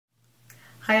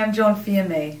Hi, I'm Joan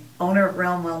Fiame, owner of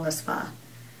Realm Wellness Spa.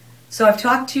 So I've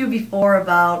talked to you before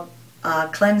about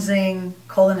cleansing,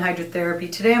 cold and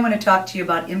hydrotherapy. Today I'm going to talk to you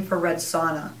about infrared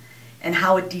sauna and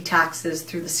how it detoxes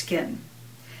through the skin.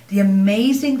 The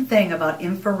amazing thing about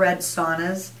infrared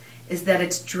saunas is that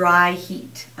it's dry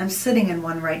heat. I'm sitting in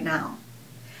one right now.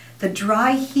 The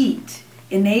dry heat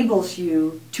enables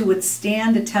you to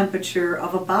withstand a temperature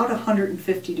of about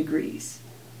 150 degrees.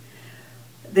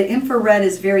 The infrared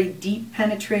is very deep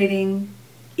penetrating.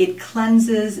 It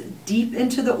cleanses deep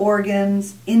into the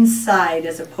organs inside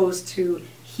as opposed to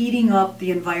heating up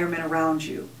the environment around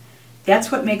you.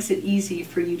 That's what makes it easy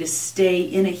for you to stay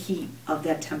in a heat of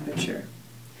that temperature.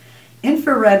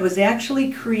 Infrared was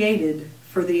actually created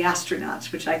for the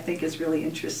astronauts, which I think is really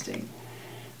interesting.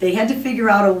 They had to figure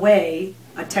out a way,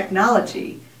 a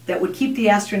technology, that would keep the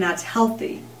astronauts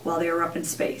healthy while they were up in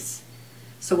space.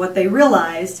 So what they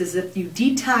realized is if you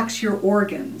detox your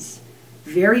organs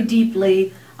very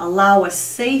deeply, allow a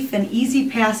safe and easy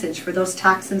passage for those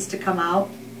toxins to come out,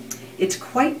 it's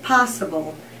quite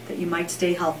possible that you might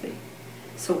stay healthy.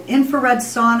 So infrared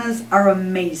saunas are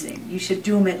amazing. You should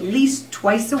do them at least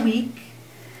twice a week.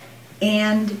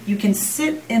 And you can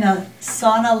sit in a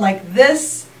sauna like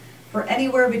this for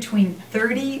anywhere between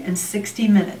 30 and 60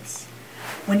 minutes.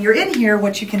 When you're in here,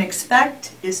 what you can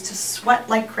expect is to sweat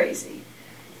like crazy.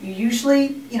 You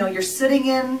usually, you're sitting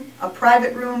in a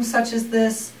private room such as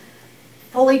this,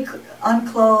 fully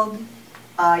unclothed.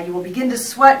 You will begin to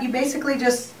sweat. You basically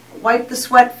just wipe the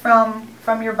sweat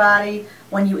from your body.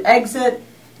 When you exit,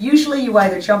 usually you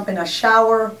either jump in a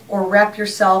shower or wrap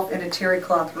yourself in a terry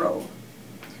cloth robe.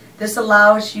 This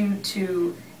allows you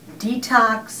to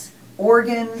detox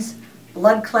organs,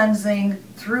 blood cleansing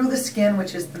through the skin,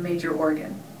 which is the major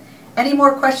organ. Any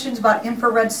more questions about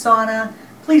infrared sauna,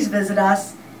 please visit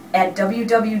us at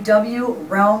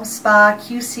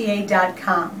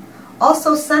www.realmspaqca.com.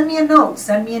 Also, send me a note,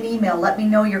 send me an email, let me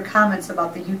know your comments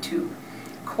about the YouTube.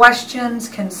 Questions,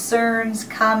 concerns,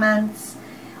 comments.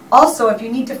 Also, if you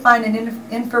need to find an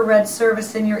infrared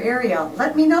service in your area,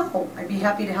 let me know. I'd be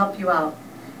happy to help you out.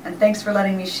 And thanks for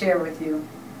letting me share with you.